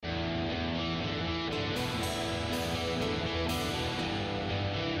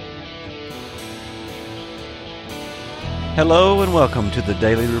Hello and welcome to the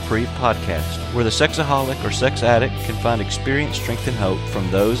Daily Reprieve Podcast, where the sexaholic or sex addict can find experience, strength, and hope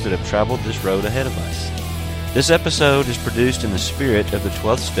from those that have traveled this road ahead of us. This episode is produced in the spirit of the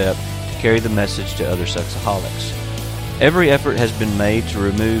 12th step to carry the message to other sexaholics. Every effort has been made to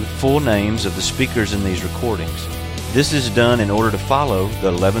remove full names of the speakers in these recordings. This is done in order to follow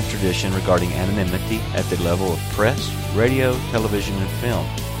the 11th tradition regarding anonymity at the level of press, radio, television, and film.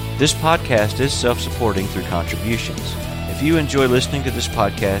 This podcast is self-supporting through contributions. If you enjoy listening to this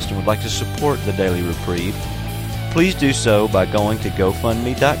podcast and would like to support the Daily Reprieve, please do so by going to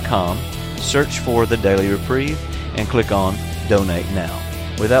GoFundMe.com, search for the Daily Reprieve, and click on Donate Now.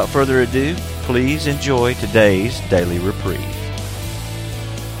 Without further ado, please enjoy today's Daily Reprieve.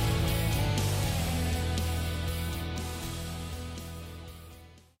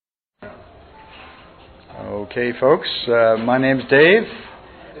 Okay, folks, my name's Dave.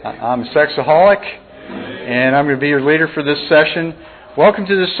 I'm a sexaholic, and I'm going to be your leader for this session. Welcome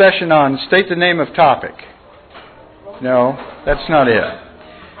to this session on State the Name of Topic. No, that's not it.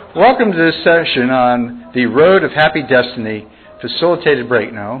 Welcome to this session on the Road of Happy Destiny, Facilitated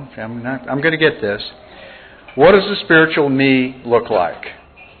Break. No, I'm going to get this. What does the spiritual me look like?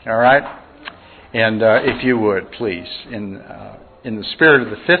 All right? And if you would, please, in the spirit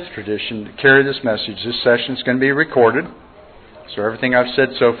of the 5th tradition, to carry this message, this session is going to be recorded. So everything I've said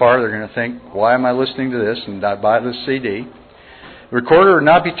so far, they're going to think, why am I listening to this? And I buy this CD. The recorder will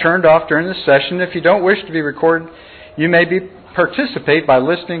not be turned off during this session. If you don't wish to be recorded, you may participate by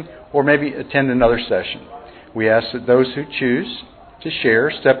listening or maybe attend another session. We ask that those who choose to share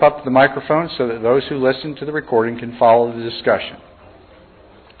step up to the microphone so that those who listen to the recording can follow the discussion.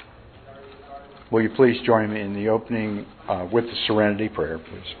 Will you please join me in the opening with the Serenity Prayer,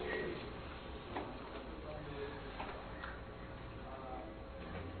 please?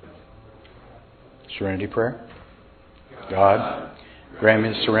 Serenity Prayer. God, grant me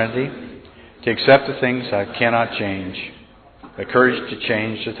the serenity to accept the things I cannot change, the courage to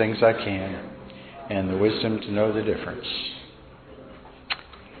change the things I can, and the wisdom to know the difference.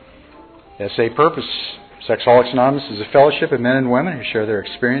 SA purpose. Sexaholics Anonymous is a fellowship of men and women who share their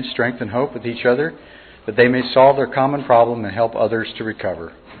experience, strength, and hope with each other, that they may solve their common problem and help others to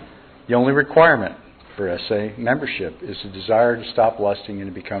recover. The only requirement for SA membership is the desire to stop lusting and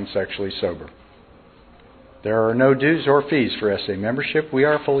to become sexually sober. There are no dues or fees for SA membership. We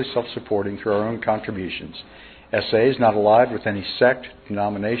are fully self-supporting through our own contributions. SA is not allied with any sect,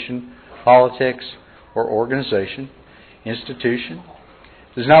 denomination, politics, or organization, institution.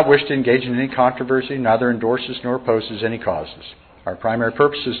 Does not wish to engage in any controversy, neither endorses nor opposes any causes. Our primary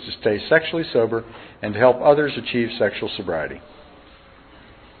purpose is to stay sexually sober and to help others achieve sexual sobriety.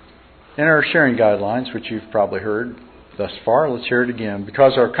 In our sharing guidelines, which you've probably heard thus far, let's hear it again.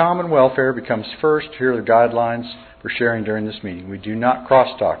 Because our common welfare becomes first, here are the guidelines for sharing during this meeting. We do not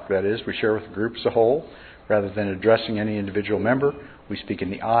crosstalk, that is, we share with the group as a whole. Rather than addressing any individual member, we speak in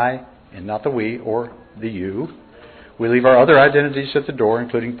the I and not the we or the you. We leave our other identities at the door,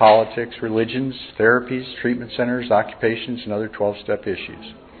 including politics, religions, therapies, treatment centers, occupations, and other 12-step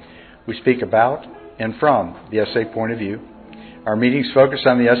issues. We speak about and from the SA point of view. Our meetings focus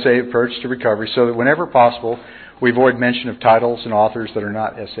on the SA approach to recovery so that whenever possible, we avoid mention of titles and authors that are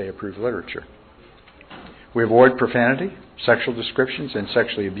not SA-approved literature. We avoid profanity, sexual descriptions, and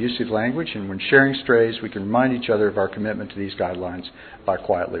sexually abusive language, and when sharing strays, we can remind each other of our commitment to these guidelines by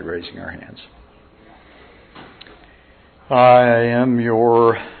quietly raising our hands. I'm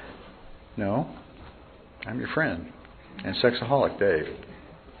your friend and sexaholic, Dave.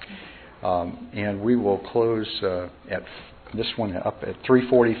 And we will close at this one up at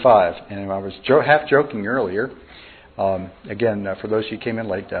 3:45. And I was half joking earlier. Again, for those of you who came in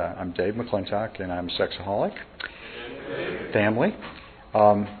late, I'm Dave McClintock, and I'm a sexaholic. Family.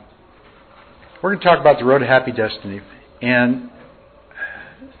 We're going to talk about the Road to Happy Destiny. And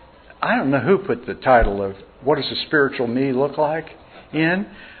I don't know who put the title of What Does the Spiritual Me Look Like in.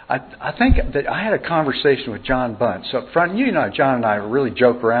 I think that I had a conversation with John Bunce up front. You know, John and I really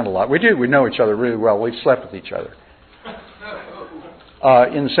joke around a lot. We do. We know each other really well. We've slept with each other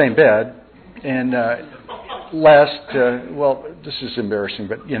in the same bed. And this is embarrassing,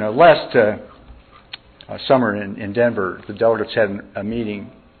 but last summer in Denver, the delegates had a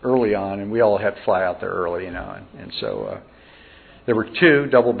meeting early on, and we all had to fly out there early, and so there were 2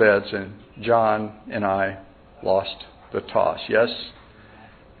 double beds, and John and I lost the toss. Yes,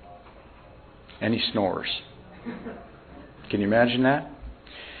 and he snores. Can you imagine that?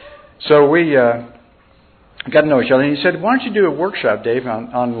 So we got to know each other. And he said, "Why don't you do a workshop, Dave, on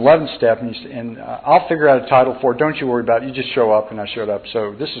 11th step, and I'll figure out a title for it. Don't you worry about it. You just show up." And I showed up.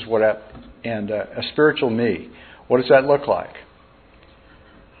 So this is what a spiritual me. What does that look like?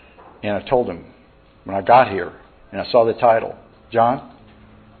 And I told him when I got here and I saw the title, John,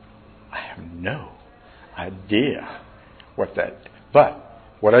 I have no idea what that. But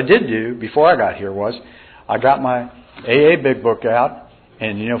what I did do before I got here was I got my AA Big Book out,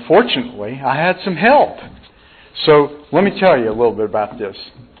 and fortunately I had some help. So let me tell you a little bit about this.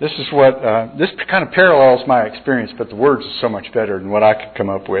 This is what this kind of parallels my experience, but the words are so much better than what I could come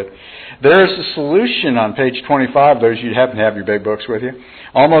up with. There is a solution on page 25. Those of you who happen to have your big books with you.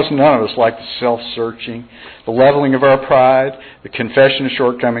 Almost none of us like the self-searching, the leveling of our pride, the confession of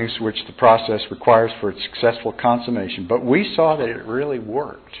shortcomings, which the process requires for its successful consummation. But we saw that it really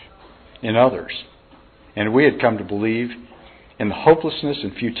worked in others, and we had come to believe in the hopelessness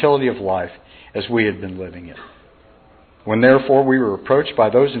and futility of life as we had been living it. When therefore we were approached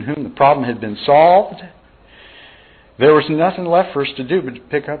by those in whom the problem had been solved, there was nothing left for us to do but to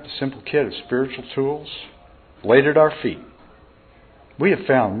pick up the simple kit of spiritual tools laid at our feet. We have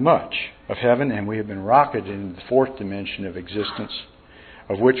found much of heaven, and we have been rocketed into the fourth dimension of existence,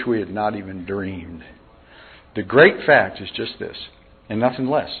 of which we had not even dreamed. The great fact is just this, and nothing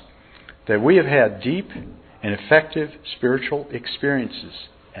less, that we have had deep and effective spiritual experiences,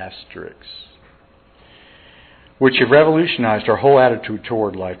 which have revolutionized our whole attitude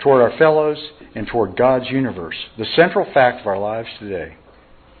toward life, toward our fellows, and toward God's universe. The central fact of our lives today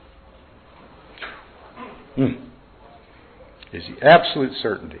is the absolute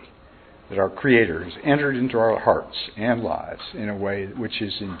certainty that our Creator has entered into our hearts and lives in a way which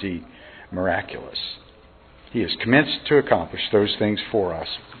is indeed miraculous. He has commenced to accomplish those things for us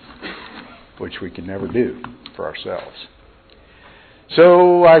which we could never do for ourselves.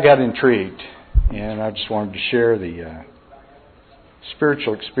 So I got intrigued, and I just wanted to share the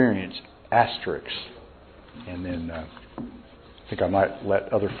spiritual experience asterisk, and then I think I might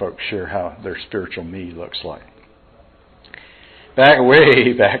let other folks share how their spiritual me looks like.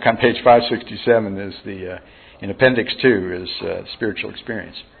 Way back on page 567 is in Appendix 2 is spiritual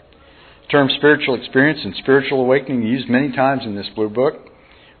experience. The term spiritual experience and spiritual awakening used many times in this blue book,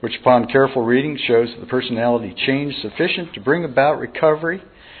 which upon careful reading shows that the personality change sufficient to bring about recovery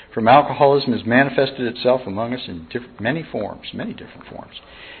from alcoholism has manifested itself among us in many different forms.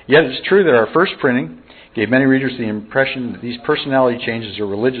 Yet it's true that our first printing gave many readers the impression that these personality changes or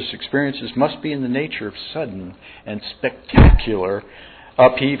religious experiences must be in the nature of sudden and spectacular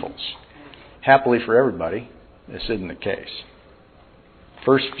upheavals. Happily for everybody, this isn't the case.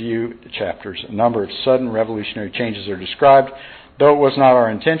 First few chapters, a number of sudden revolutionary changes are described. Though it was not our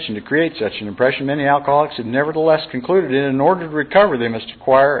intention to create such an impression, many alcoholics have nevertheless concluded that in order to recover, they must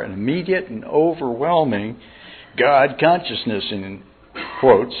acquire an immediate and overwhelming God consciousness, in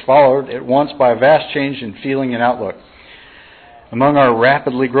quotes, followed at once by a vast change in feeling and outlook. Among our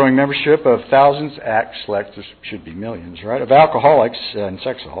rapidly growing membership of thousands, this should be millions, right, of alcoholics and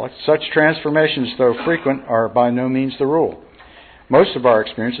sexaholics, such transformations, though frequent, are by no means the rule. Most of our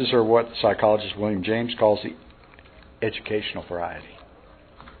experiences are what psychologist William James calls the educational variety,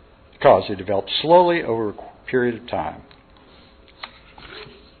 because they develop slowly over a period of time.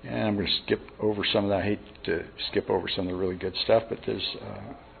 And I'm going to skip over some of that. I hate to skip over some of the really good stuff, but there's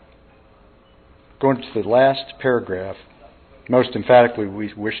going to the last paragraph. Most emphatically,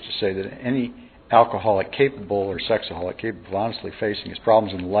 we wish to say that any alcoholic capable or sexaholic capable of honestly facing his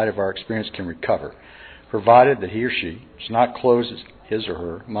problems in the light of our experience can recover, provided that he or she does not close his or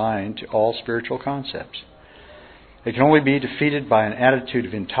her mind to all spiritual concepts. It can only be defeated by an attitude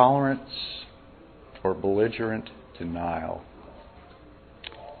of intolerance or belligerent denial.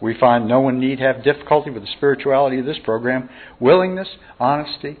 We find no one need have difficulty with the spirituality of this program. Willingness,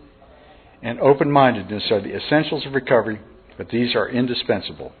 honesty, and open-mindedness are the essentials of recovery, but these are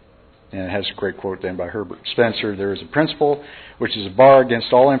indispensable. And it has a great quote then by Herbert Spencer. There is a principle which is a bar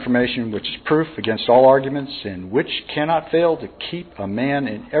against all information, which is proof against all arguments, and which cannot fail to keep a man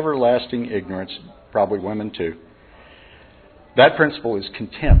in everlasting ignorance, probably women too. That principle is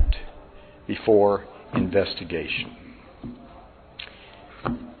contempt before investigation.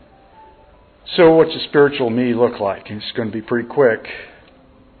 So what's a spiritual me look like? It's going to be pretty quick.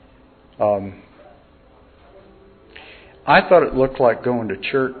 I thought it looked like going to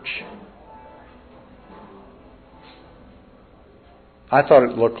church. I thought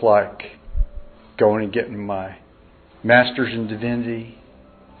it looked like going and getting my master's in divinity.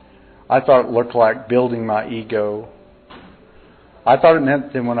 I thought it looked like building my ego. I thought it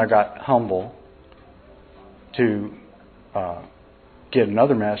meant that when I got humble to get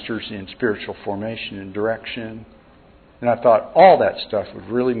another master's in spiritual formation and direction. And I thought all that stuff would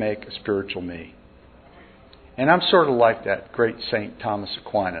really make a spiritual me. And I'm sort of like that great St. Thomas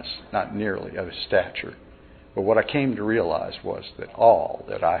Aquinas, not nearly of his stature. But what I came to realize was that all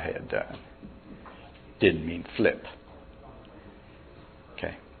that I had done didn't mean flip.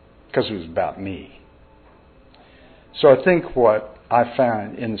 Okay? Because it was about me. So I think what I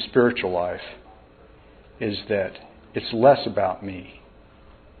found in the spiritual life is that it's less about me.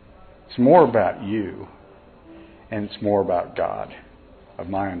 It's more about you, and it's more about God, of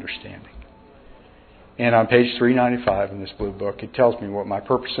my understanding. And on page 395 in this blue book, it tells me what my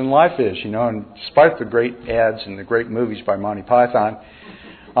purpose in life is. And despite the great ads and the great movies by Monty Python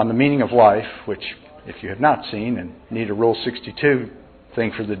on the meaning of life, which if you have not seen and need a Rule 62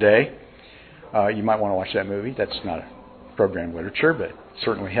 thing for the day, you might want to watch that movie. That's not a program literature, but it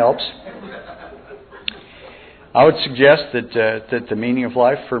certainly helps. I would suggest that the meaning of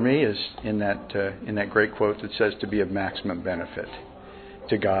life for me is in that great quote that says to be of maximum benefit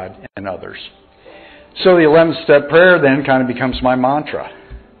to God and others. So the 11th step prayer then kind of becomes my mantra.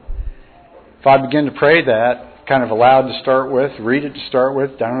 If I begin to pray that, kind of aloud to start with, read it to start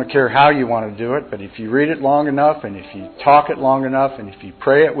with, I don't care how you want to do it, but if you read it long enough, and if you talk it long enough, and if you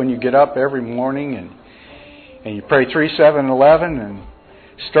pray it when you get up every morning, and you pray 3, 7, 11, and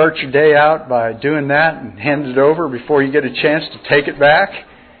start your day out by doing that and hand it over before you get a chance to take it back,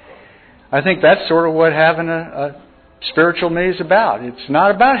 I think that's sort of what having a spiritual me is about. It's not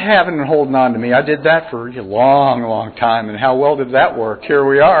about having and holding on to me. I did that for a long, long time, and how well did that work? Here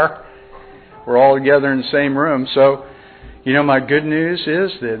we are. We're all together in the same room. So, my good news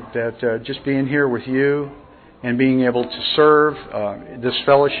is that just being here with you and being able to serve this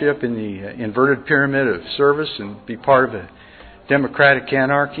fellowship in the inverted pyramid of service and be part of a democratic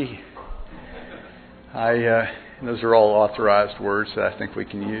anarchy, those are all authorized words that I think we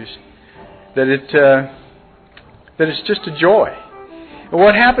can use, that it's just a joy. And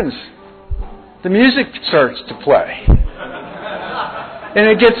what happens? The music starts to play. And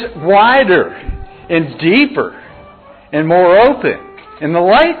it gets wider and deeper and more open. And the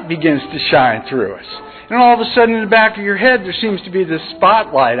light begins to shine through us. And all of a sudden in the back of your head there seems to be this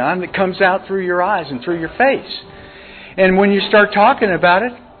spotlight on that comes out through your eyes and through your face. And when you start talking about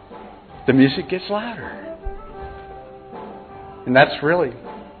it, the music gets louder. And that's really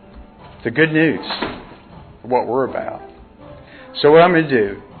the good news of what we're about. So what I'm going to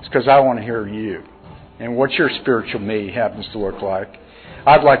do is, because I want to hear you and what your spiritual me happens to look like,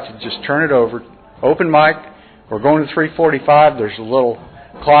 I'd like to just turn it over. Open mic. We're going to 3:45. There's a little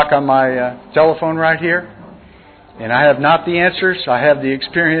clock on my telephone right here. And I have not the answers. I have the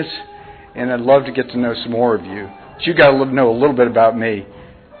experience. And I'd love to get to know some more of you. But you got to know a little bit about me.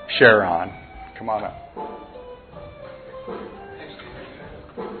 Share on. Come on up.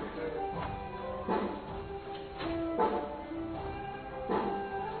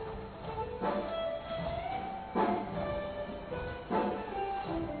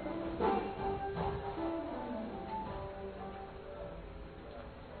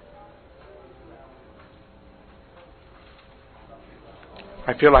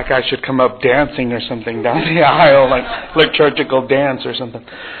 I feel like I should come up dancing or something down the aisle, like liturgical dance or something.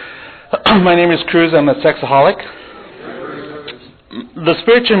 My name is Cruz. I'm a sexaholic. The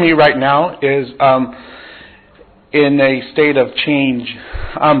spiritual me right now is in a state of change.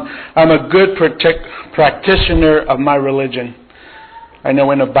 I'm a good practitioner of my religion. I know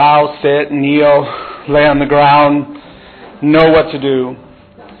when to bow, sit, kneel, lay on the ground, know what to do.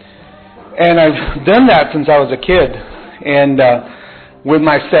 And I've done that since I was a kid. And with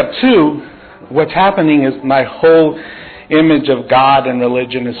my step 2, what's happening is my whole image of God and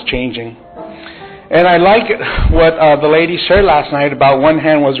religion is changing. And I like what the lady shared last night about one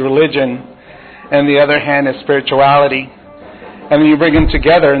hand was religion and the other hand is spirituality. And then you bring them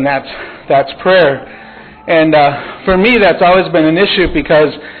together and that's prayer. And for me that's always been an issue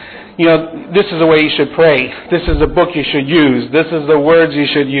because, this is the way you should pray. This is the book you should use. This is the words you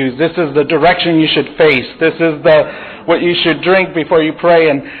should use. This is the direction you should face. This is what you should drink before you pray.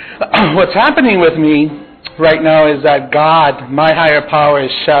 And what's happening with me right now is that God, my higher power,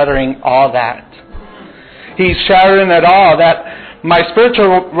 is shattering all that. He's shattering it all. That my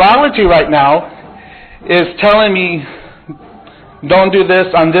spirituality right now is telling me, don't do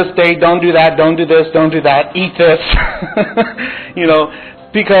this on this day, don't do that, don't do this, don't do that, eat this.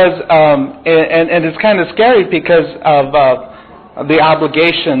 Because, and it's kind of scary because of the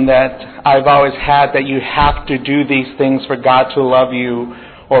obligation that I've always had that you have to do these things for God to love you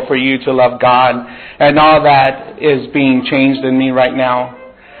or for you to love God. And all that is being changed in me right now.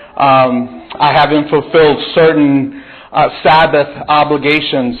 I haven't fulfilled certain Sabbath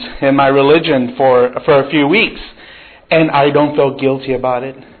obligations in my religion for a few weeks. And I don't feel guilty about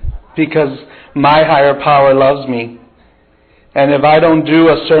it because my higher power loves me. And if I don't do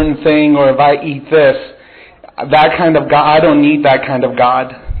a certain thing or if I eat this, that kind of God, I don't need that kind of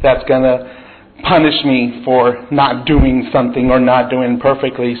God that's going to punish me for not doing something or not doing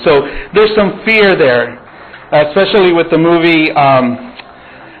perfectly. So there's some fear there, especially with the movie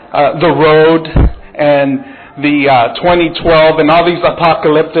The Road and the 2012 and all these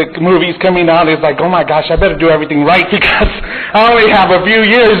apocalyptic movies coming out. It's like, oh my gosh, I better do everything right because I only have a few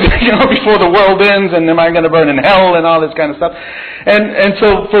years, before the world ends, and am I going to burn in hell and all this kind of stuff. And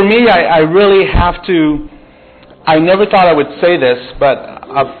so for me, I really have to. I never thought I would say this, but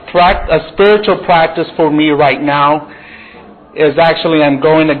a spiritual practice for me right now is actually I'm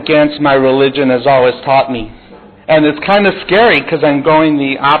going against my religion has always taught me. And it's kind of scary because I'm going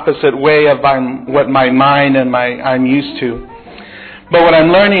the opposite way of what my mind and I'm used to. But what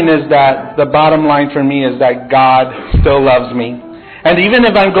I'm learning is that the bottom line for me is that God still loves me. And even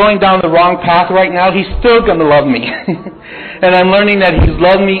if I'm going down the wrong path right now, He's still going to love me. And I'm learning that He's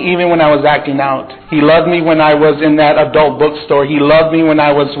loved me even when I was acting out. He loved me when I was in that adult bookstore. He loved me when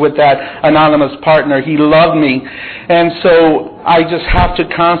I was with that anonymous partner. He loved me. And so I just have to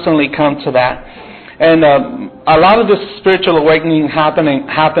constantly come to that. And a lot of this spiritual awakening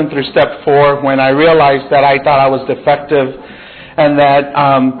happened through step 4 when I realized that I thought I was defective and that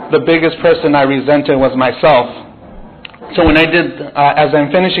the biggest person I resented was myself. So when I did, as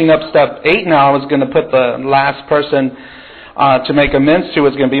I'm finishing up step 8 now, I was going to put the last person to make amends to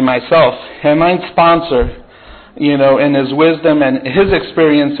was going to be myself. And my sponsor, in his wisdom and his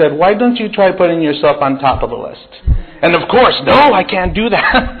experience said, why don't you try putting yourself on top of the list? And of course, no, I can't do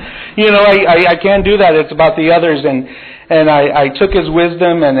that. I can't do that. It's about the others. And I took his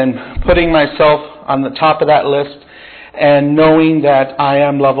wisdom and then putting myself on the top of that list and knowing that I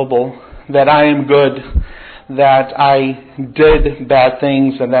am lovable, that I am good, that I did bad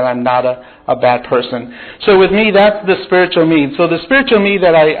things and that I'm not a bad person. So with me, that's the spiritual me. So the spiritual me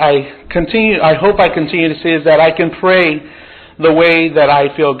that I hope I continue to see is that I can pray the way that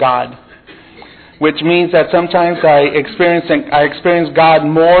I feel God. Which means that sometimes I experience God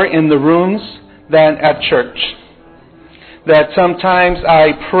more in the rooms than at church. That sometimes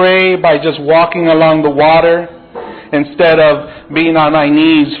I pray by just walking along the water instead of being on my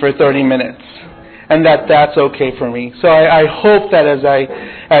knees for 30 minutes. And that's okay for me. So I hope that as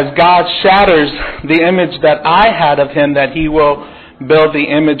God shatters the image that I had of Him, that He will build the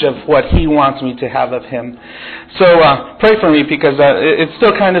image of what He wants me to have of Him. So pray for me because it's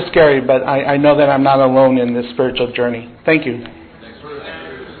still kind of scary, but I know that I'm not alone in this spiritual journey. Thank you.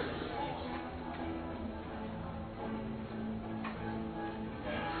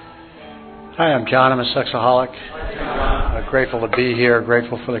 Hi, I'm John. I'm a sexaholic. Grateful to be here.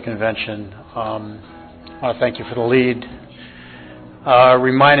 Grateful for the convention. I want to thank you for the lead.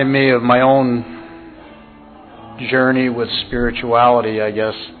 Reminded me of my own journey with spirituality, I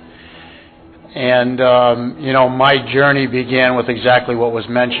guess. And, my journey began with exactly what was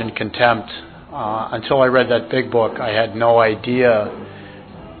mentioned, contempt. Until I read that big book, I had no idea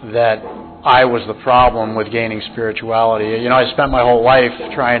that I was the problem with gaining spirituality. I spent my whole life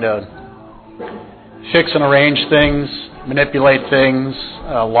trying to fix and arrange things, manipulate things,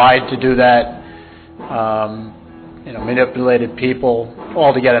 lied to do that, manipulated people,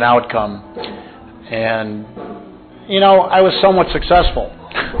 all to get an outcome. And, I was somewhat successful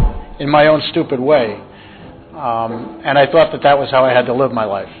in my own stupid way. And I thought that was how I had to live my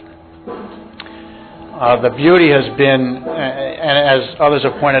life. The beauty has been, and as others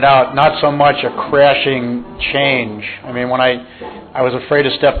have pointed out, not so much a crashing change. I mean, when I was afraid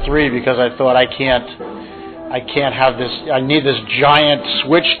of step 3 because I thought I can't have this, I need this giant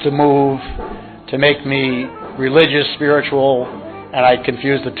switch to move to make me religious, spiritual, and I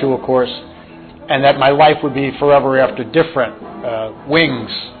confused the two, of course, and that my life would be forever after different, wings,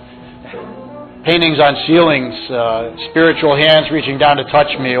 paintings on ceilings, spiritual hands reaching down to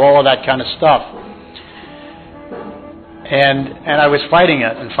touch me, all of that kind of stuff. And I was fighting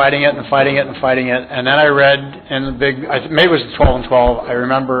it, and then I read in the big, maybe it was 12 and 12, I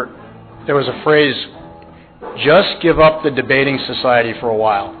remember there was a phrase, just give up the debating society for a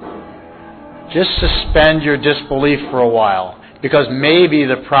while. Just suspend your disbelief for a while, because maybe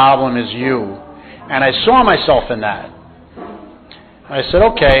the problem is you. And I saw myself in that. I said,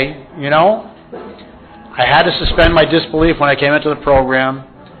 okay, I had to suspend my disbelief when I came into the program.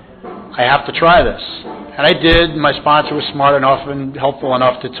 I have to try this. And I did. My sponsor was smart enough and helpful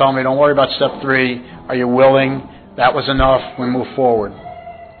enough to tell me, don't worry about step 3. Are you willing? That was enough. We move forward.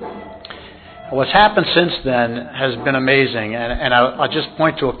 What's happened since then has been amazing, and I'll just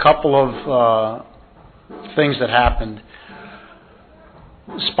point to a couple of things that happened.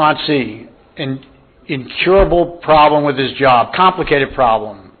 Sponsee, incurable problem with his job, complicated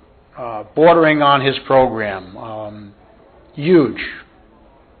problem, bordering on his program, huge,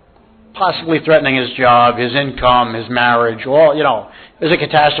 possibly threatening his job, his income, his marriage, all, there's a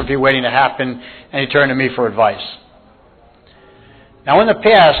catastrophe waiting to happen, and he turned to me for advice. Now, in the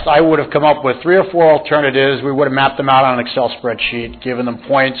past, I would have come up with 3 or 4 alternatives. We would have mapped them out on an Excel spreadsheet, given them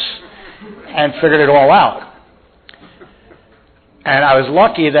points, and figured it all out. And I was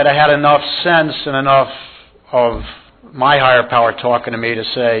lucky that I had enough sense and enough of my higher power talking to me to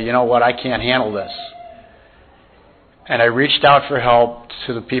say, you know what, I can't handle this. And I reached out for help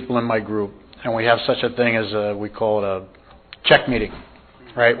to the people in my group. And we have such a thing as we call it a check meeting,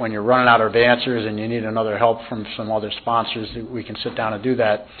 right? When you're running out of answers and you need another help from some other sponsors, we can sit down and do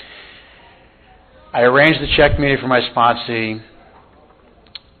that. I arranged the check meeting for my sponsee.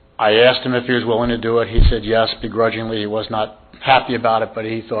 I asked him if he was willing to do it. He said yes, begrudgingly. He was not happy about it, but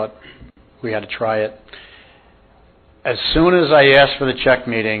he thought we had to try it. As soon as I asked for the check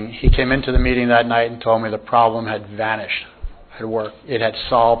meeting, he came into the meeting that night and told me the problem had vanished at work. It had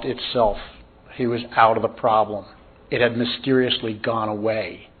solved itself. He was out of the problem. It had mysteriously gone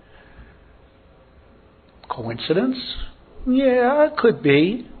away. Coincidence? Yeah, it could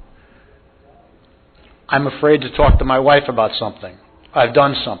be. I'm afraid to talk to my wife about something. I've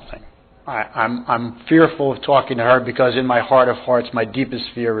done something. I'm fearful of talking to her because in my heart of hearts, my deepest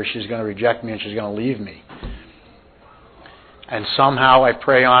fear is she's going to reject me and she's going to leave me. And somehow I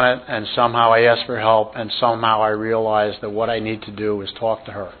pray on it, and somehow I ask for help, and somehow I realize that what I need to do is talk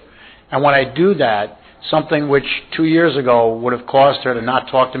to her. And when I do that, something which 2 years ago would have caused her to not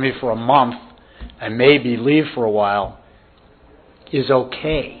talk to me for a month and maybe leave for a while is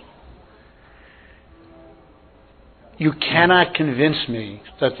okay. You cannot convince me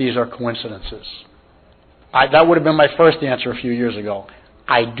that these are coincidences. That would have been my first answer a few years ago.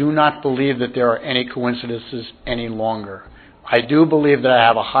 I do not believe that there are any coincidences any longer. I do believe that I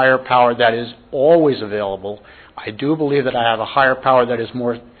have a higher power that is always available. I do believe that I have a higher power that is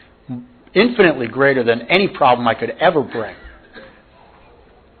more infinitely greater than any problem I could ever bring.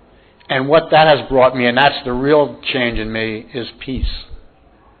 And what that has brought me, and that's the real change in me, is peace.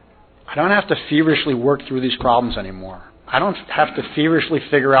 I don't have to feverishly work through these problems anymore. I don't have to feverishly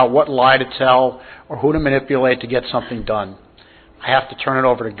figure out what lie to tell or who to manipulate to get something done. I have to turn it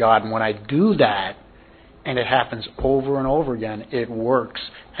over to God. And when I do that, and it happens over and over again, it works.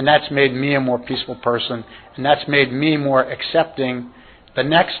 And that's made me a more peaceful person, and that's made me more accepting the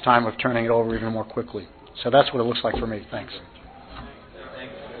next time of turning it over even more quickly. So that's what it looks like for me. Thanks.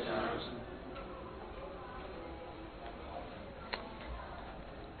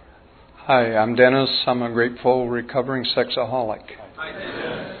 Hi, I'm Dennis. I'm a grateful, recovering sexaholic. Hi,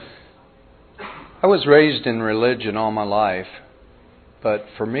 Dennis. I was raised in religion all my life, but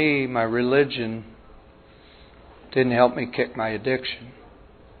for me, my religion didn't help me kick my addiction.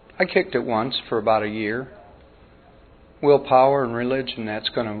 I kicked it once for about a year. Willpower and religion, that's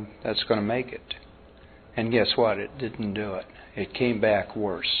going to make it. And guess what? It didn't do it. It came back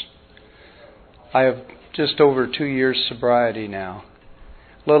worse. I have just over 2 years sobriety now.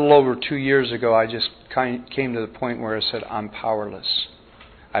 A little over 2 years ago, I just came to the point where I said, I'm powerless.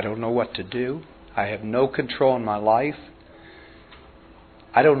 I don't know what to do. I have no control in my life.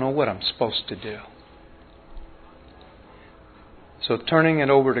 I don't know what I'm supposed to do. So turning it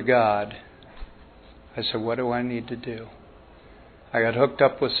over to God, I said, what do I need to do? I got hooked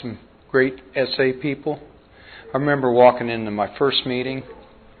up with some great SA people. I remember walking into my first meeting,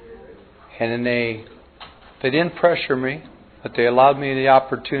 and then they didn't pressure me, but they allowed me the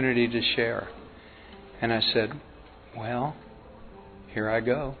opportunity to share. And I said, well, here I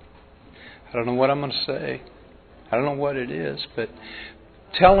go. I don't know what I'm going to say. I don't know what it is, but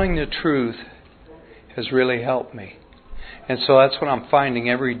telling the truth has really helped me. And so that's what I'm finding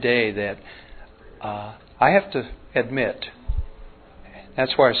every day, that I have to admit.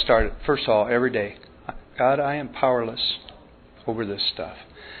 That's why I started, first of all, every day. God, I am powerless over this stuff.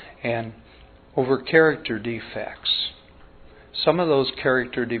 And over character defects. Some of those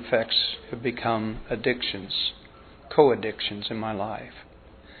character defects have become addictions, co-addictions in my life.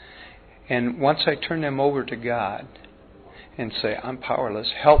 And once I turn them over to God and say, I'm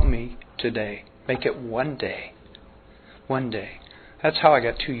powerless, help me today. Make it one day. One day. That's how I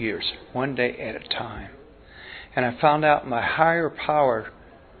got 2 years. One day at a time. And I found out my higher power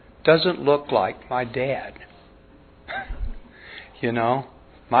doesn't look like my dad. You know,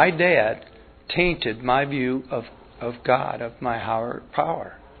 my dad tainted my view of God, of my higher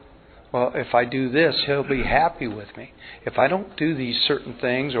power. well, if I do this, He'll be happy with me. If I don't do these certain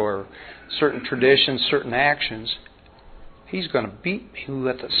things or certain traditions, certain actions, He's going to beat me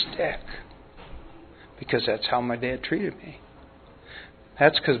with a stick. Because that's how my dad treated me.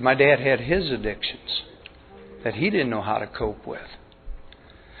 That's because my dad had his addictions that he didn't know how to cope with.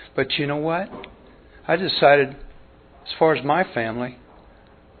 But you know what? I decided, as far as my family,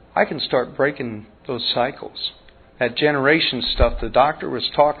 I can start breaking those cycles. That generation stuff, the doctor was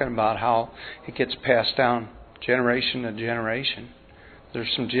talking about how it gets passed down generation to generation.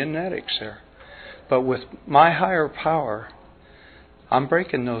 There's some genetics there. But with my higher power, I'm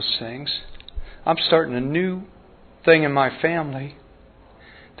breaking those things. I'm starting a new thing in my family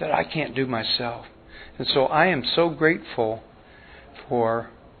that I can't do myself. And so I am so grateful for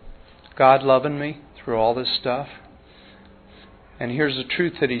God loving me through all this stuff. And here's the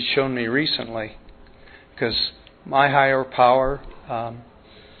truth that He's shown me recently. Because my higher power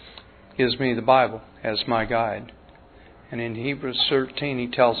gives me the Bible as my guide. And in Hebrews 13 He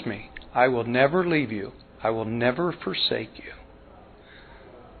tells me, I will never leave you. I will never forsake you.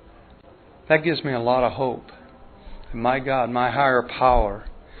 That gives me a lot of hope. And my God, my higher power,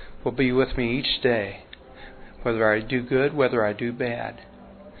 will be with me each day, whether I do good, whether I do bad.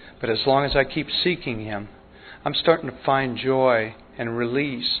 But as long as I keep seeking Him, I'm starting to find joy and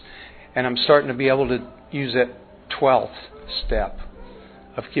release. And I'm starting to be able to use that 12th step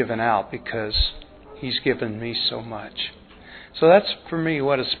of giving out because He's given me so much. So that's for me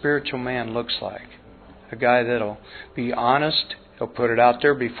what a spiritual man looks like. A guy that'll be honest. He'll put it out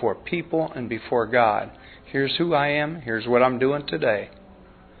there before people and before God. Here's who I am. Here's what I'm doing today.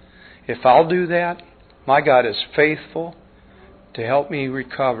 If I'll do that, my God is faithful to help me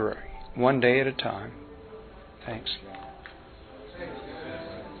recover one day at a time. Thanks.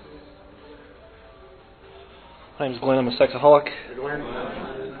 My name's Glenn. I'm a sexaholic.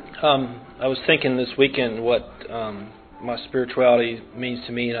 I was thinking this weekend what my spirituality means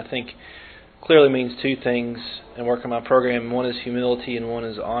to me, and I think clearly means two things in working my program. One is humility and one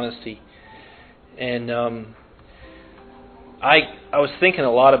is honesty. And I was thinking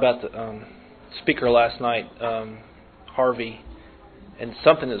a lot about the speaker last night, Harvey, and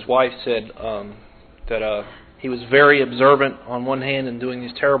something his wife said that he was very observant on one hand and doing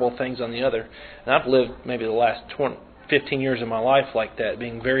these terrible things on the other. And I've lived maybe the last 15 years of my life like that,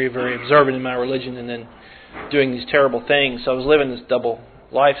 being very, very observant in my religion and then doing these terrible things. So I was living this double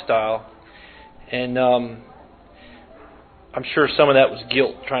lifestyle. And I'm sure some of that was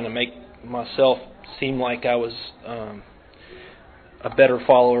guilt, trying to make myself seem like I was a better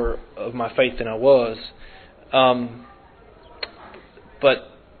follower of my faith than I was. But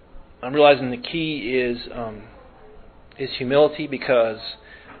I'm realizing the key is humility, because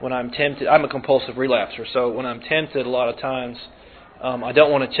when I'm tempted, I'm a compulsive relapser. So when I'm tempted, a lot of times I don't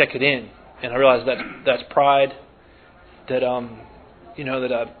want to check it in, and I realize that's pride. That that I'm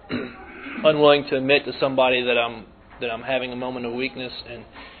unwilling to admit to somebody that I'm having a moment of weakness. And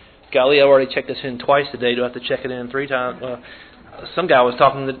golly, I've already checked this in twice today. Do I have to check it in 3 times? Some guy was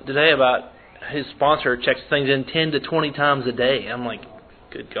talking today about his sponsor checks things in 10 to 20 times a day. I'm like,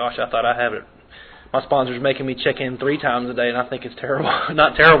 good gosh, I thought I have it. My sponsor's making me check in 3 times a day, and I think it's terrible.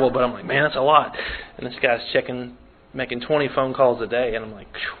 Not terrible, but I'm like, man, that's a lot. And this guy's making 20 phone calls a day, and I'm like,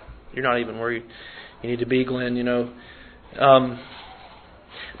 you're not even where you need to be, Glenn.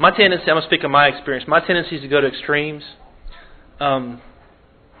 My tendency, I'm going to speak of my experience, my tendency is to go to extremes. I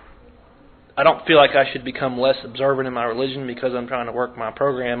don't feel like I should become less observant in my religion because I'm trying to work my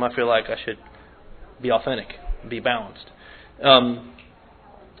program. I feel like I should be authentic, be balanced.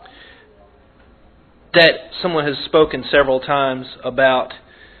 That someone has spoken several times about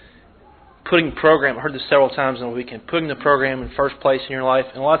putting program, I heard this several times in the weekend, putting the program in first place in your life.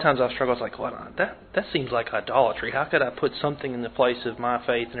 And a lot of times I've struggled, it's like, well, that seems like idolatry. How could I put something in the place of my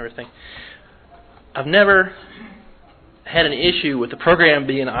faith and everything? I've never had an issue with the program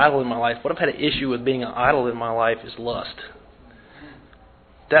being an idol in my life. What I've had an issue with being an idol in my life is lust.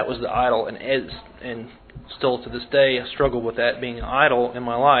 That was the idol, and still to this day I struggle with that being an idol in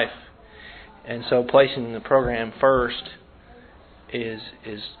my life. And so placing the program first is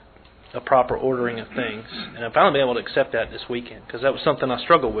a proper ordering of things. And I've finally been able to accept that this weekend, because that was something I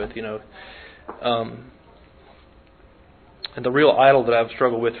struggled with, And the real idol that I've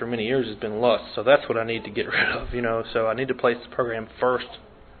struggled with for many years has been lust. So that's what I need to get rid of, So I need to place the program first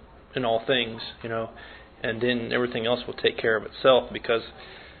in all things, and then everything else will take care of itself. Because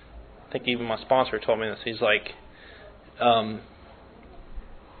I think even my sponsor told me this. He's like,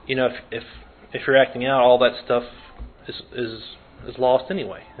 if you're acting out, all that stuff is lost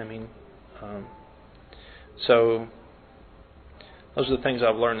anyway. I mean, so those are the things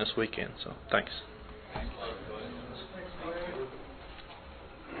I've learned this weekend. So thanks.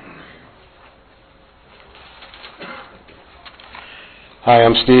 Hi,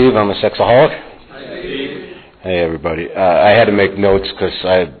 I'm Steve. I'm a sexaholic. Hi, Steve. Hey, everybody. I had to make notes because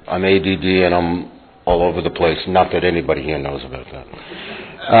I'm ADD and I'm all over the place. Not that anybody here knows about that.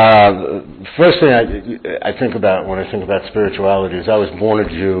 First thing I think about when I think about spirituality is I was born a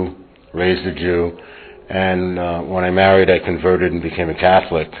Jew, raised a Jew, and when I married, I converted and became a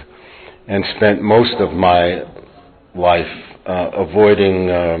Catholic, and spent most of my life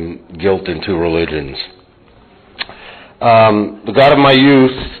avoiding guilt in two religions. The God of my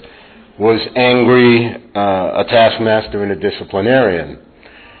youth was angry, a taskmaster, and a disciplinarian.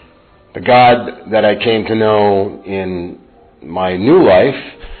 The God that I came to know in my new life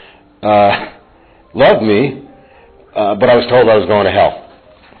loved me, but I was told I was going to hell.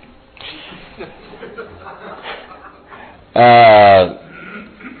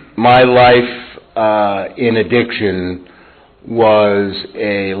 My life in addiction was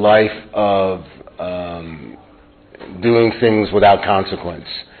a life of doing things without consequence.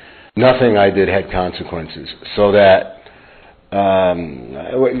 Nothing I did had consequences. So that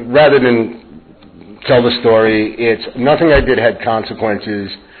rather than tell the story, it's nothing I did had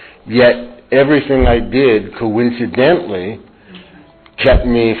consequences, yet everything I did coincidentally kept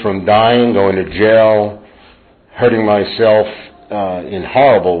me from dying, going to jail, hurting myself in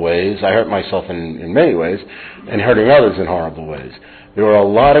horrible ways. I hurt myself in many ways, and hurting others in horrible ways. There were a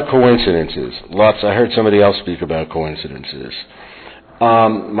lot of coincidences. I heard somebody else speak about coincidences.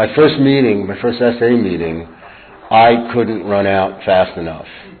 My first SA meeting, I couldn't run out fast enough.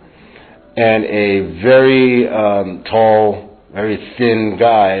 And a very tall, very thin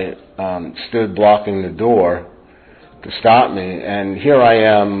guy stood blocking the door to stop me. And here I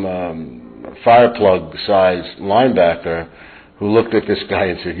am, a fire plug-sized linebacker, who looked at this guy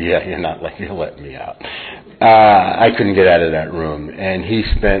and said, "Yeah, you're letting me out." I couldn't get out of that room. And he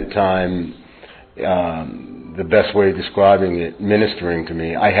spent time, the best way of describing it, ministering to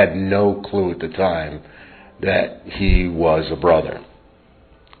me. I had no clue at the time that he was a brother,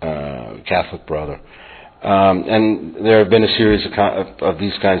 Catholic brother. And there have been a series of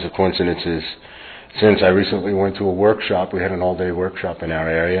these kinds of coincidences since I recently went to a workshop. We had an all-day workshop in our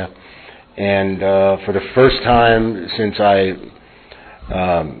area. And for the first time since I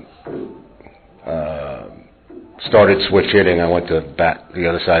started switch hitting, I went to bat the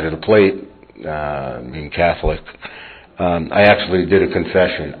other side of the plate, being Catholic. I actually did a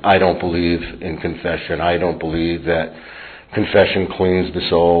confession. I don't believe in confession. I don't believe that confession cleans the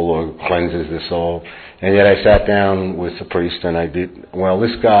soul or cleanses the soul. And yet I sat down with the priest and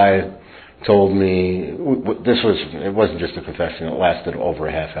this guy told me, it wasn't just a confession, it lasted over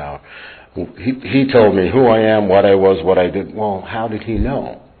a half hour. He told me who I am, what I was, what I did. Well, how did he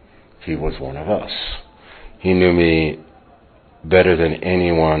know? He was one of us. He knew me better than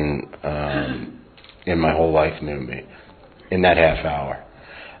anyone in my whole life knew me in that half hour,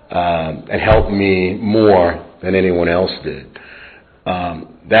 and helped me more than anyone else did.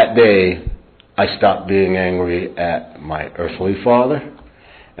 That day, I stopped being angry at my earthly father,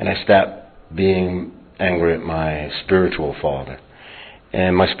 and I stopped being angry at my spiritual father.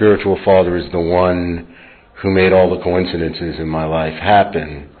 And my spiritual father is the one who made all the coincidences in my life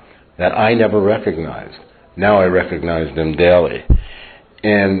happen that I never recognized. Now I recognize them daily.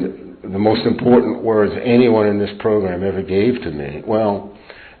 And the most important words anyone in this program ever gave to me, the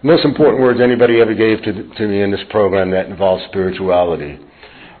most important words anybody ever gave to me in this program that involves spirituality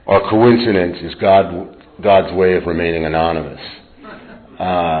are coincidence is God's way of remaining anonymous.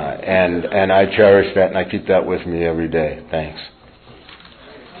 And I cherish that and I keep that with me every day. Thanks.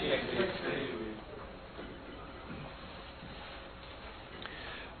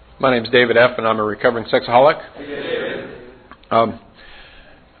 My name's David F., and I'm a recovering sexaholic. A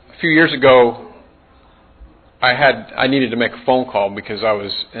few years ago, I needed to make a phone call because I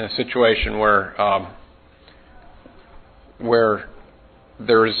was in a situation where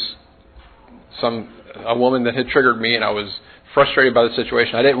there was a woman that had triggered me, and I was frustrated by the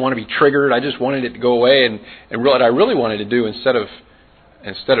situation. I didn't want to be triggered. I just wanted it to go away, and what I really wanted to do instead of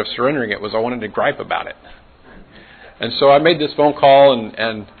surrendering it was I wanted to gripe about it. And so I made this phone call,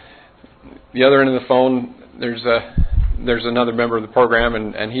 and the other end of the phone, there's another member of the program,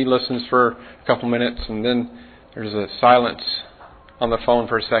 and he listens for a couple minutes, and then there's a silence on the phone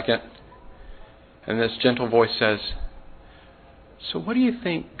for a second, and this gentle voice says, "So what do you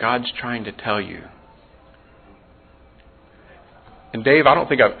think God's trying to tell you?" And Dave, I don't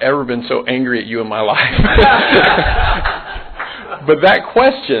think I've ever been so angry at you in my life. But that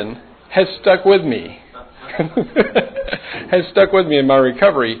question has stuck with me. has stuck with me in my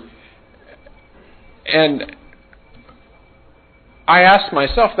recovery. And I ask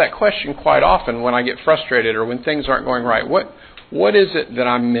myself that question quite often when I get frustrated or when things aren't going right. What is it that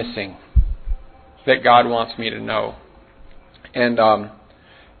I'm missing that God wants me to know? And,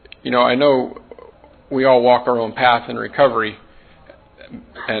 I know we all walk our own path in recovery,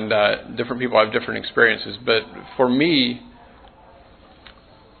 and different people have different experiences. But for me,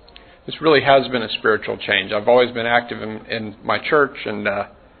 this really has been a spiritual change. I've always been active in my church, and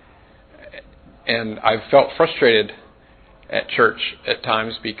I've felt frustrated at church at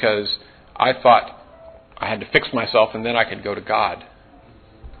times because I thought I had to fix myself and then I could go to God.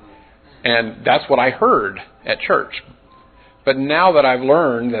 And that's what I heard at church. But now that I've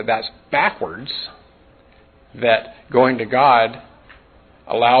learned that that's backwards, that going to God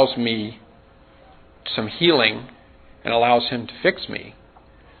allows me some healing and allows Him to fix me,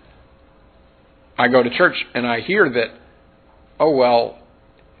 I go to church and I hear that, oh, well,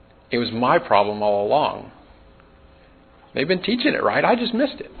 it was my problem all along. They've been teaching it right. I just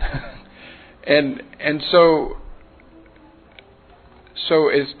missed it. and so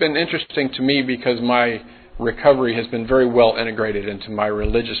it's been interesting to me because my recovery has been very well integrated into my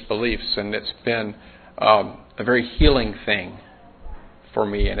religious beliefs, and it's been a very healing thing for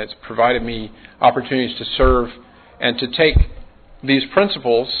me, and it's provided me opportunities to serve and to take these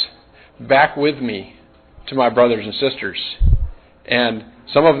principles back with me to my brothers and sisters. And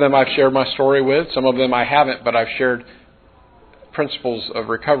some of them I've shared my story with, some of them I haven't, but I've shared principles of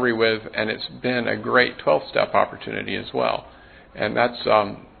recovery with, and it's been a great 12-step opportunity as well. And that's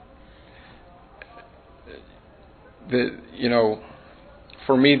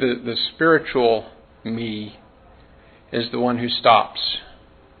for me, the spiritual me is the one who stops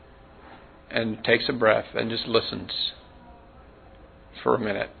and takes a breath and just listens for a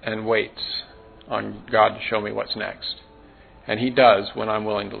minute and waits on God to show me what's next. And He does when I'm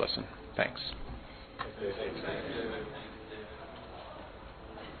willing to listen. Thanks.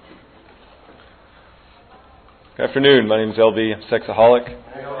 Good afternoon. My name is LB. I'm sexaholic.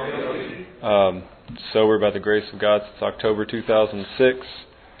 Sober by the grace of God since October 2006.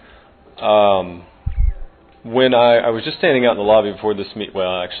 When I was just standing out in the lobby before this meeting,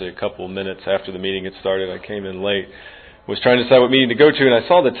 well, actually a couple of minutes after the meeting had started, I came in late, was trying to decide what meeting to go to, and I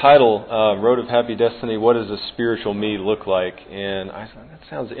saw the title, Road of Happy Destiny, What Does a Spiritual Me Look Like? And I thought, that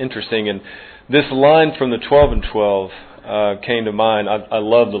sounds interesting. And this line from the 12 and 12 came to mind. I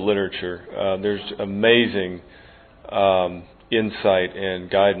love the literature. There's amazing insight and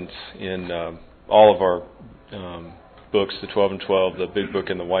guidance in all of our books, the 12 and 12, the Big Book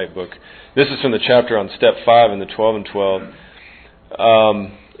and the White Book. This is from the chapter on Step 5 in the 12 and 12.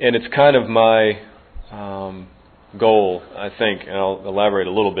 And it's kind of my goal, I think, and I'll elaborate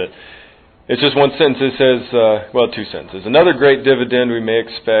a little bit. It's just one sentence. It says, two sentences. Another great dividend we may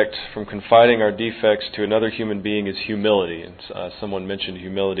expect from confiding our defects to another human being is humility. And someone mentioned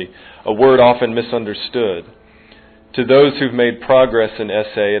humility, a word often misunderstood. To those who've made progress in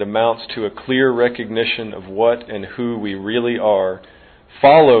SA, it amounts to a clear recognition of what and who we really are,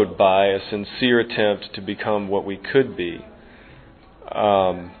 followed by a sincere attempt to become what we could be.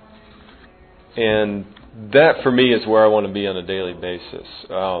 And that, for me, is where I want to be on a daily basis.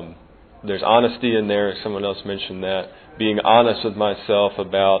 There's honesty in there. Someone else mentioned that. Being honest with myself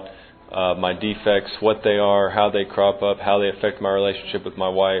about my defects, what they are, how they crop up, how they affect my relationship with my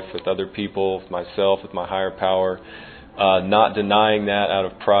wife, with other people, with myself, with my higher power. Not denying that out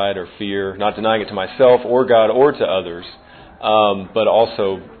of pride or fear. Not denying it to myself or God or to others. But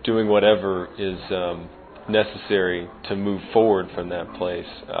also doing whatever is necessary to move forward from that place.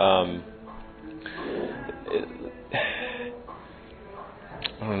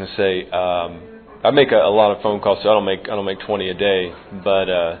 I'm going to say I make a lot of phone calls, so I don't make 20 a day,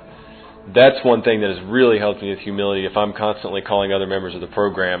 but that's one thing that has really helped me with humility. If I'm constantly calling other members of the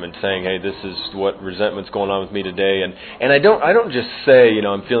program and saying, "Hey, this is what resentment's going on with me today," and I don't just say,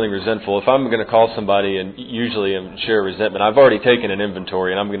 I'm feeling resentful. If I'm going to call somebody and usually share resentment, I've already taken an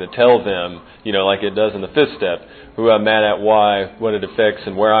inventory, and I'm going to tell them, like it does in the 5th step, who I'm mad at, why, what it affects,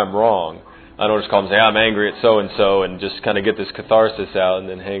 and where I'm wrong. I don't just call them and say, I'm angry at so-and-so, and just kind of get this catharsis out and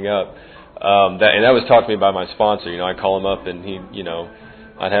then hang up. That was taught to me by my sponsor. I call him up and he,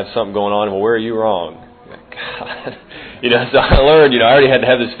 I'd have something going on. Well, where are you wrong? God. So I learned, I already had to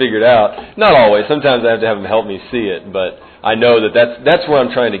have this figured out. Not always. Sometimes I have to have him help me see it. But I know that's where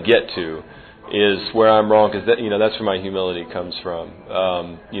I'm trying to get to, is where I'm wrong, because that's where my humility comes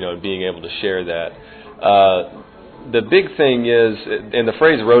from, being able to share that. The big thing is, and the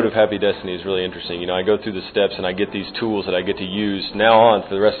phrase Road of Happy Destiny is really interesting. I go through the steps and I get these tools that I get to use now on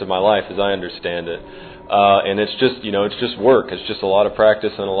for the rest of my life as I understand it. and it's just work. It's just a lot of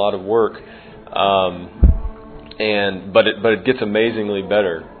practice and a lot of work. But it gets amazingly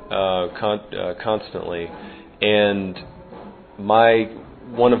better constantly. And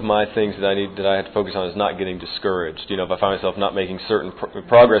one of my things that I have to focus on is not getting discouraged. If I find myself not making certain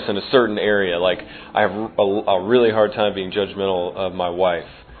progress in a certain area, like I have a really hard time being judgmental of my wife,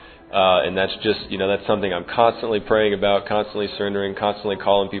 and that's just that's something I'm constantly praying about, constantly surrendering, constantly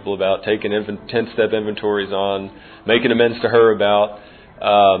calling people about, taking 10-step inventories on, making amends to her about.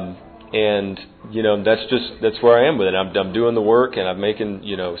 And that's where I am with it. I'm doing the work and I'm making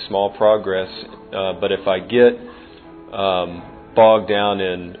small progress. But if I get bogged down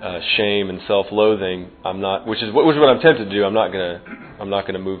in shame and self-loathing, I'm not. Which is what I'm tempted to do. I'm not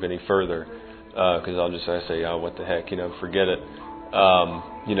gonna move any further because I'll just say, oh, what the heck, forget it.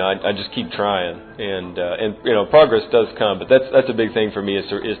 I just keep trying, and progress does come. But that's a big thing for me is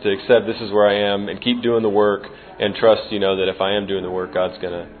to accept this is where I am and keep doing the work and trust that if I am doing the work, God's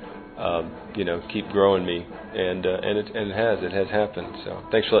gonna keep growing me, and it has happened. So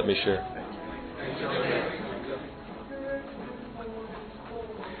thanks for letting me share.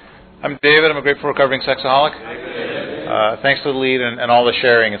 I'm David. I'm a grateful recovering sexaholic. Thanks to the lead and all the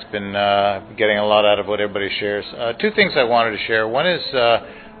sharing. It's been getting a lot out of what everybody shares. Two things I wanted to share. One is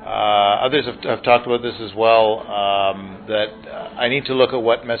others have talked about this as well, that I need to look at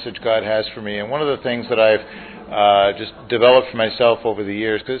what message God has for me. And one of the things that I've just developed for myself over the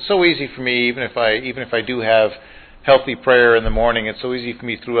years, because it's so easy for me, even if I do have healthy prayer in the morning, it's so easy for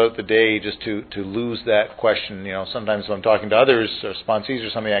me throughout the day just to lose that question. Sometimes when I'm talking to others or sponsees or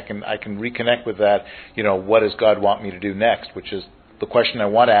something, I can reconnect with that. What does God want me to do next? Which is the question I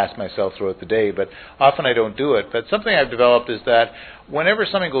want to ask myself throughout the day, but often I don't do it. But something I've developed is that whenever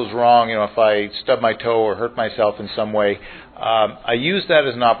something goes wrong, if I stub my toe or hurt myself in some way, I use that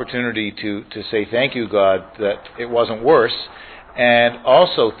as an opportunity to say thank you, God, that it wasn't worse. And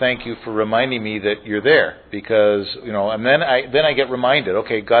also thank you for reminding me that you're there, because and then I get reminded,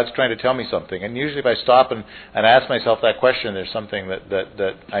 okay, God's trying to tell me something. And usually if I stop and ask myself that question, there's something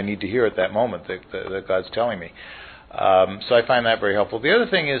that I need to hear at that moment that God's telling me. So I find that very helpful. The other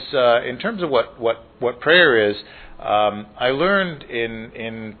thing is in terms of what prayer is, I learned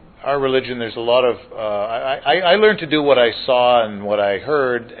in our religion there's a lot of I learned to do what I saw and what I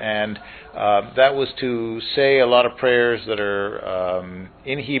heard, and that was to say a lot of prayers that are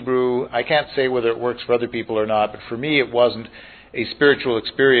in Hebrew. I can't say whether it works for other people or not, but for me it wasn't a spiritual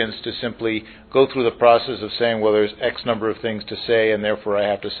experience to simply go through the process of saying, well, there's X number of things to say and therefore I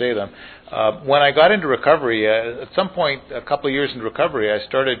have to say them. When I got into recovery, at some point, a couple of years into recovery, I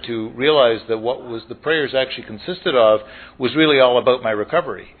started to realize that what was the prayers actually consisted of was really all about my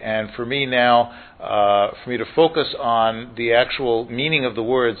recovery. And for me now, for me to focus on the actual meaning of the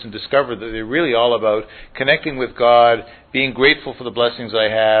words and discover that they're really all about connecting with God, being grateful for the blessings I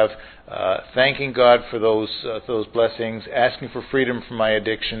have, thanking God for those blessings, asking for freedom from my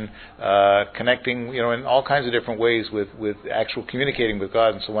addiction, connecting, in all kinds of different ways with actual communicating with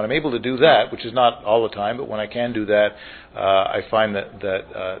God. And so when I'm able to do that, which is not all the time, but when I can do that, I find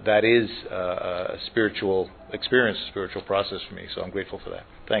that is a spiritual experience, a spiritual process for me. So I'm grateful for that.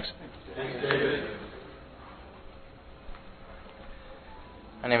 Thanks. Thanks, David.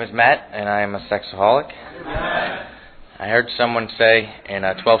 My name is Matt, and I am a sexaholic. I heard someone say in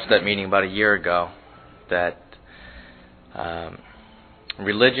a 12-step meeting about a year ago that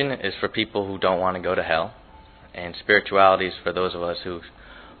religion is for people who don't want to go to hell, and spirituality is for those of us who've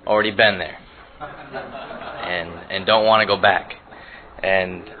already been there and don't want to go back.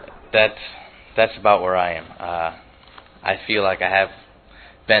 And that's about where I am. I feel like I have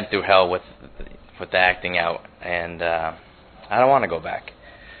been through hell with the acting out, and I don't want to go back.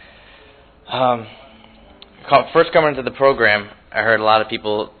 First coming into the program, I heard a lot of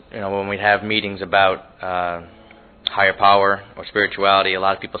people, when we'd have meetings about higher power or spirituality, a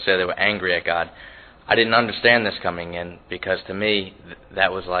lot of people say they were angry at God. I didn't understand this coming in, because to me,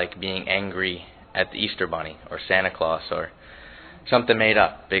 that was like being angry at the Easter Bunny or Santa Claus or something made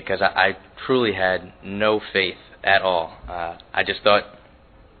up, because I truly had no faith at all. I just thought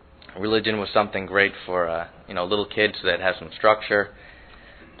religion was something great for little kids that have some structure,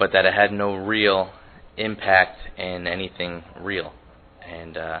 but that it had no real impact in anything real.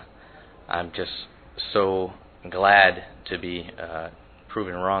 And I'm just so glad to be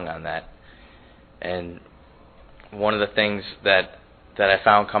proven wrong on that. And one of the things that I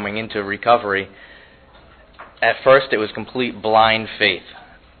found coming into recovery, at first it was complete blind faith.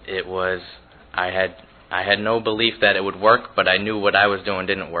 It was I had no belief that it would work, but I knew what I was doing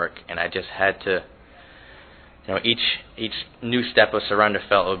didn't work, and I just had to, each new step of surrender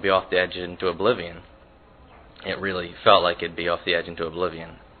felt it would be off the edge into oblivion. it really felt like it'd be off the edge into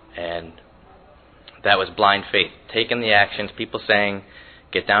oblivion. And that was blind faith. Taking the actions, people saying,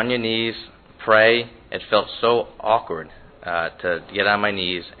 get down on your knees, pray. It felt so awkward to get on my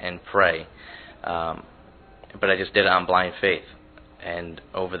knees and pray. But I just did it on blind faith. And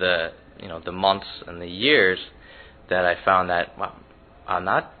over the months and the years that I found that I'm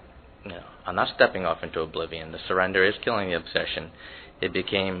not stepping off into oblivion. The surrender is killing the obsession. It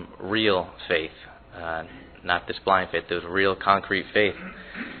became real faith, not this blind faith. There was real concrete faith.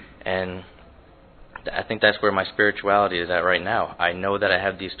 And I think that's where my spirituality is at right now. I know that I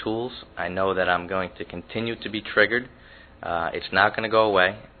have these tools. I know that I'm going to continue to be triggered. It's not going to go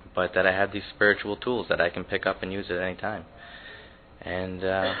away, but that I have these spiritual tools that I can pick up and use at any time. And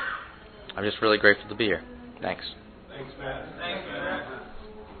I'm just really grateful to be here. Thanks. Thanks, Matt. Thanks, Matt.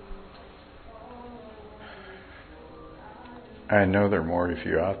 I know there are more of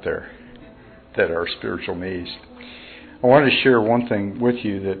you out there that are spiritual me's. I wanted to share one thing with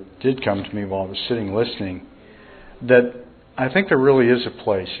you that did come to me while I was sitting listening, that I think there really is a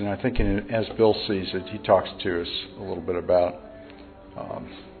place, and I think as Bill sees it, he talks to us a little bit about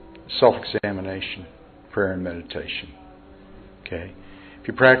self-examination, prayer and meditation. Okay? If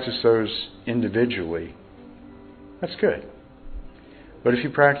you practice those individually, that's good. But if you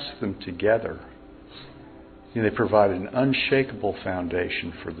practice them together, they provide an unshakable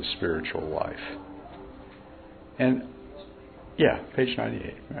foundation for the spiritual life. And yeah, page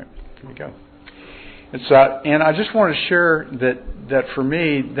 98. Right, there you go. And I just want to share that for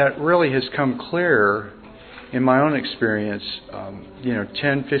me, that really has come clear in my own experience.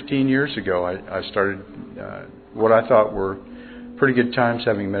 10, 15 years ago, I started what I thought were pretty good times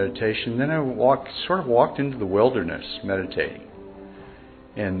having meditation. Then I walked into the wilderness meditating,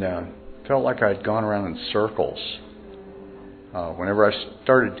 and felt like I'd gone around in circles. Whenever I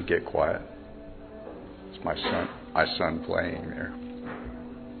started to get quiet, it's my son playing there.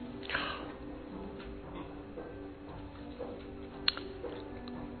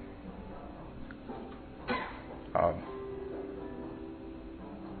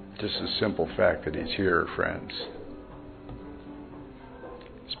 Just the simple fact that he's here, friends,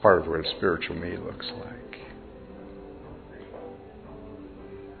 it's part of what a spiritual me looks like.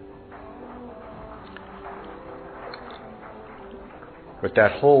 But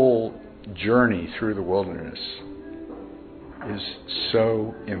that whole journey through the wilderness is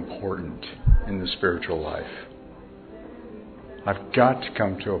so important in the spiritual life. I've got to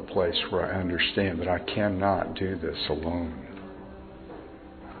come to a place where I understand that I cannot do this alone.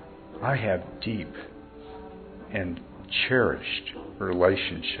 I have deep and cherished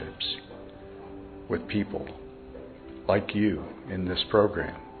relationships with people like you in this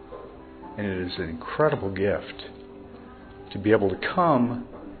program. And it is an incredible gift to be able to come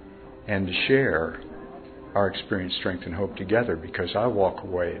and to share our experience, strength, and hope together, because I walk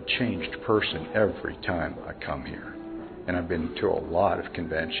away a changed person every time I come here. And I've been to a lot of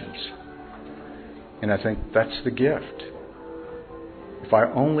conventions. And I think that's the gift. If I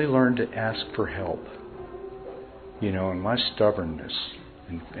only learn to ask for help, and my stubbornness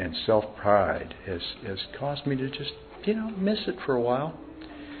and self-pride has caused me to just, miss it for a while.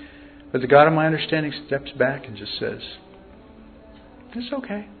 But the God of my understanding steps back and just says, it's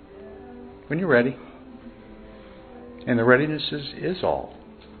okay. When you're ready. And the readiness is all.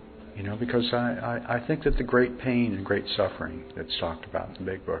 Because I think that the great pain and great suffering that's talked about in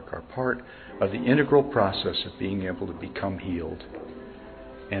the big book are part of the integral process of being able to become healed.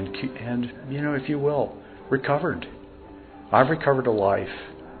 And if you will, recovered. I've recovered a life.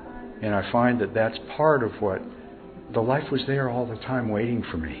 And I find that that's part of what the life was there all the time waiting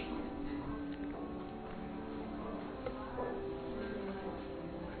for me.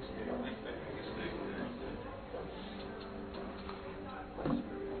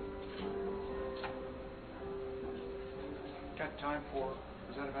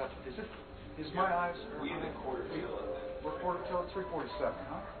 Is my eyes? We in the quarter till. We're quarter till 3:47,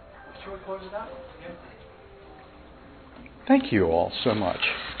 huh? Shall we close it out? Yeah. Thank you all so much.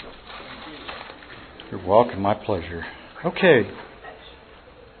 You're welcome. My pleasure. Okay.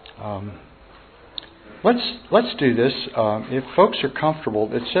 Let's do this. If folks are comfortable,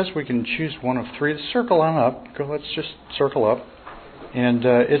 it says we can choose one of three. Circle on up. Let's just circle up. And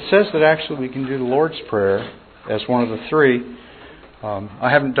it says that actually we can do the Lord's Prayer as one of the three. I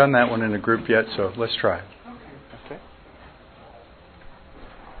haven't done that one in a group yet, so let's try. Okay.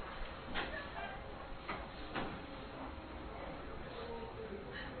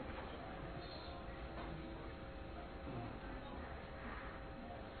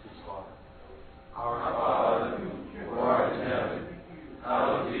 Our Father, who art in heaven,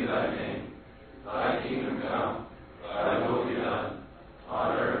 hallowed be thy name. Thy kingdom come, thy will be done,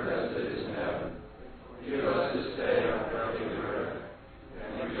 on earth as it is in heaven. Give us this day our daily bread,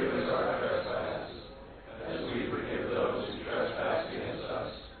 and forgive us our trespasses, as we forgive those who trespass against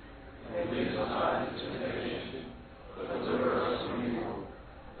us. And lead us not into temptation, but deliver us from evil.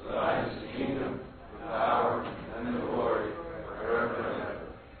 For thine is the kingdom, the power, and the glory, forever and ever.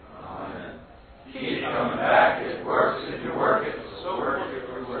 Amen. Keep coming back. It works if you work it. So work it.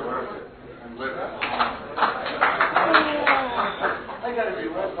 Work it. And live it. I got to be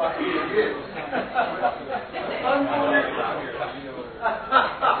led by you.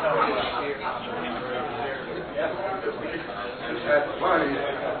 That's funny.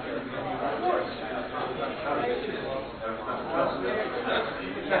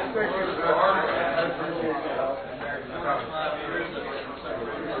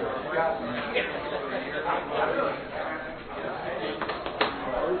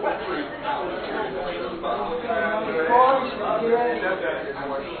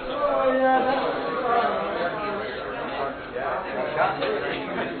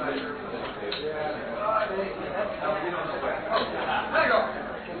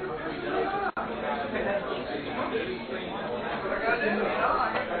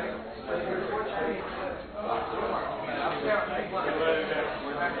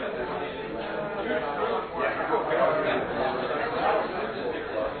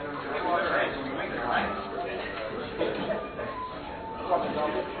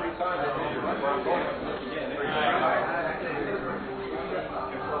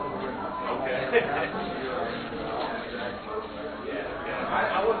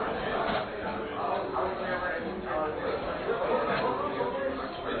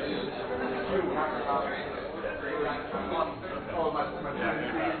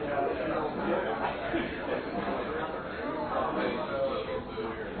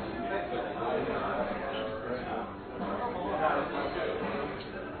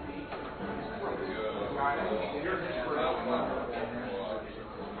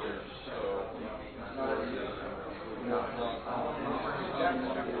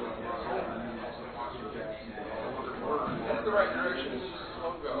 That's the right direction. It's just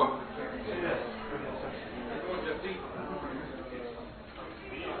slow go.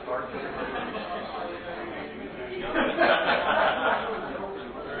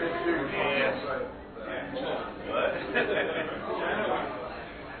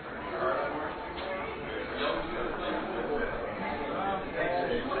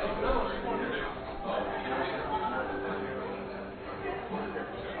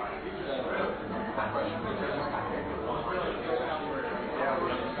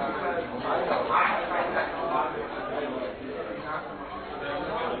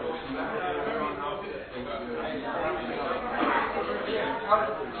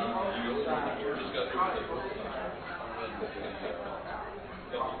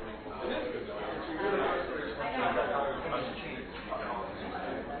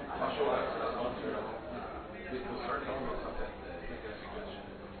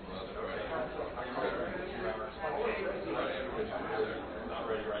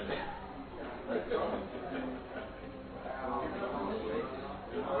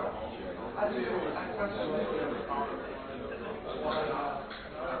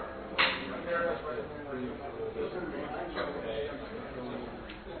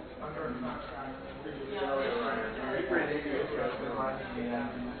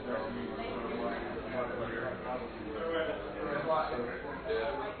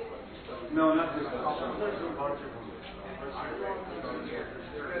 No, not this one.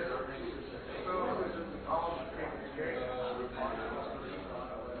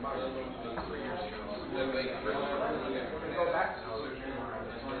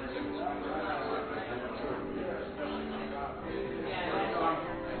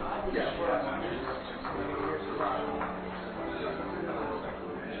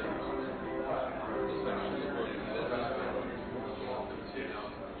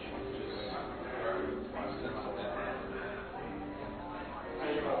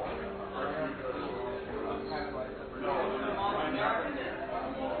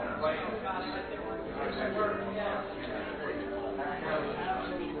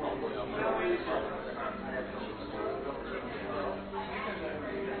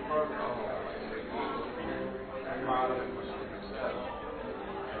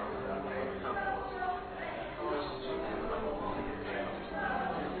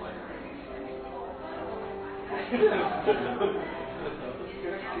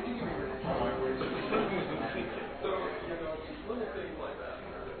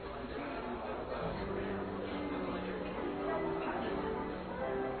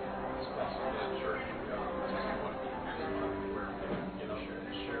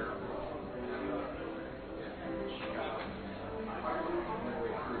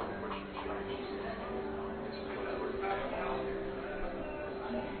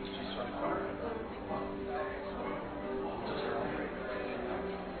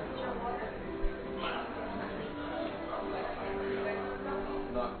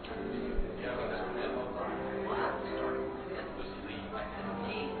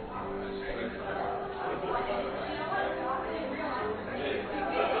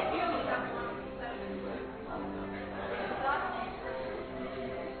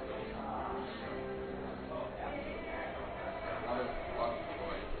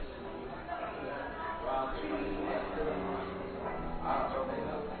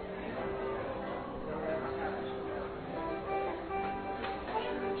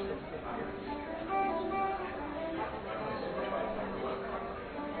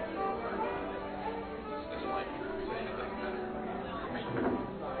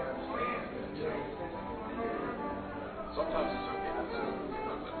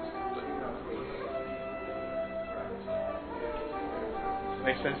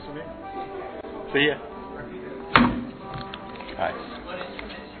 Makes sense to me. See ya. Hi.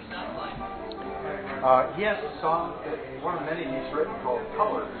 He has a song, one of many he's written called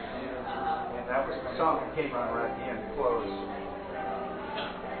Colors, and that was the song that came on right at the end to close.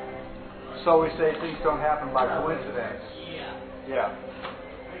 So we say things don't happen by coincidence. Yeah.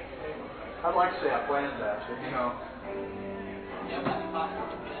 I'd like to say I planned that, but you know.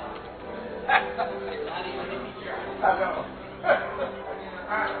 I know.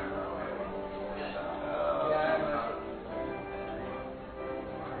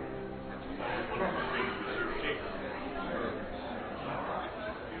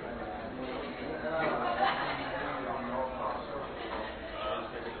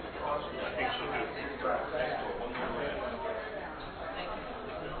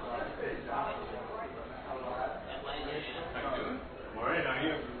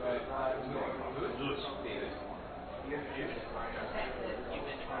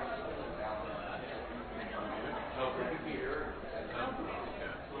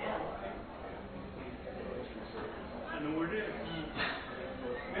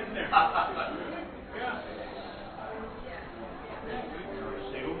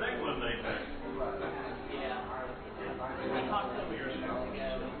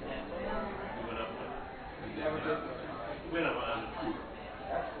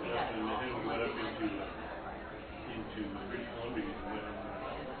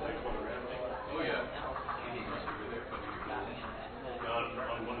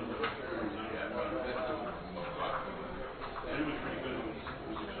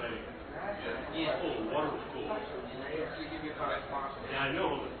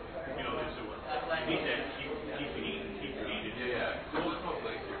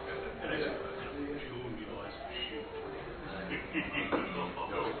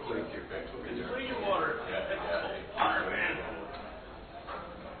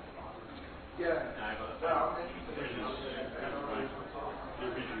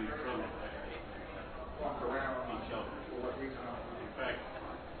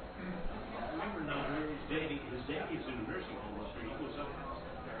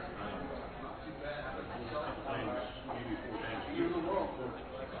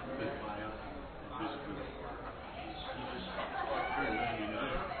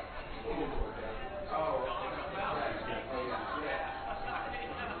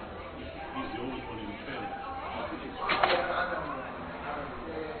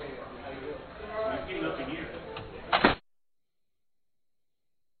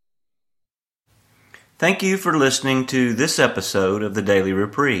 Thank you for listening to this episode of the Daily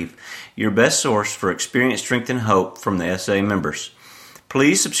Reprieve, your best source for experience, strength, and hope from the SA members.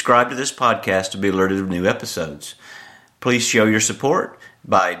 Please subscribe to this podcast to be alerted of new episodes. Please show your support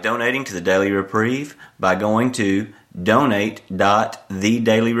by donating to the Daily Reprieve by going to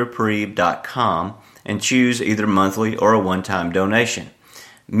donate.thedailyreprieve.com and choose either monthly or a one-time donation.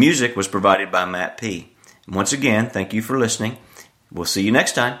 Music was provided by Matt P. Once again, thank you for listening. We'll see you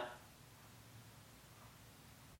next time.